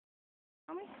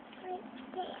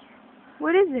candy.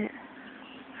 What is it?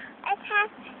 It has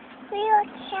real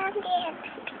candy in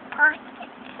its pocket.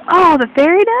 Oh, the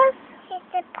fairy does?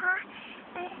 It's a pot,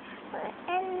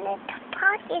 and the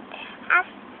pocket has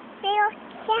real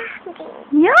candy.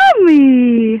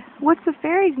 Yummy! What's the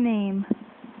fairy's name?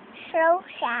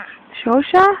 Shosha.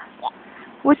 Shosha? Yeah.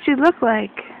 What's she look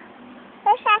like?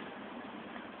 Shosha.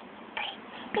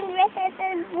 Pink dresses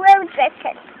and blue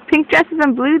dresses. Pink dresses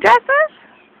and blue dresses?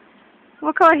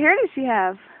 What color hair does she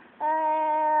have?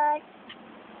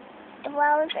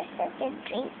 Blue dresses and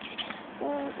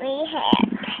green hair.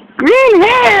 Green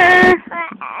hair!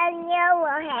 And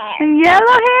yellow hair. And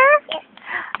yellow hair? Yes.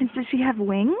 And does she have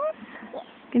wings? Yes.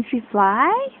 Can she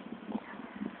fly?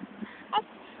 And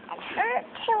her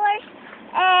colors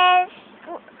is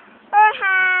or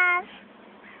has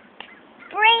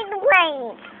green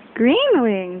wings. Green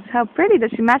wings. How pretty.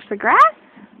 Does she match the grass?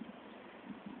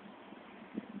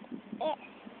 Yes.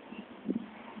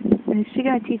 And is she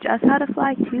going to teach us how to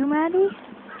fly too, Maddie?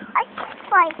 I can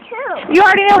fly too. You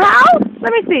already know how?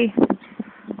 Let me see.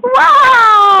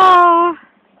 Wow!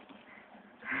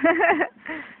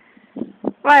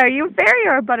 Why, are you a fairy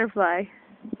or a butterfly?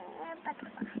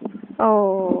 Butterfly.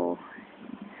 Oh.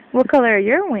 What color are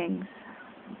your wings?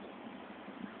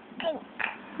 Pink.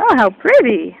 Oh, how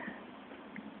pretty.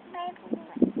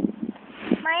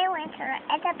 My wings are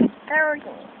at a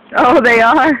birdie. Oh, they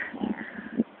are? Yeah.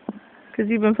 Because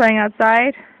you've been playing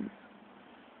outside?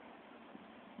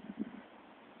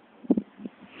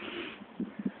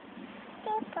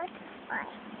 Butterfly.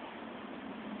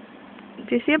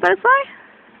 Do you see a butterfly?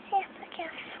 It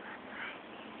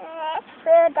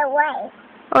flew away.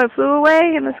 Oh, it flew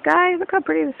away in the sky? Look how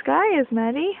pretty the sky is,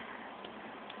 Maddie.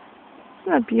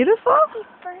 Isn't that beautiful?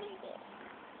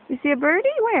 You see a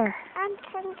birdie? Where? I'm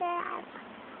trying to have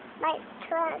my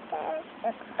trousers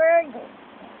a birdie.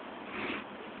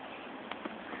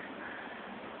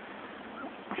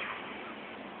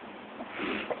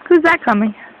 Who's that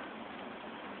coming?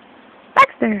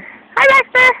 Baxter. Hi,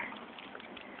 Baxter.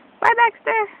 Bye,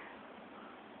 Baxter.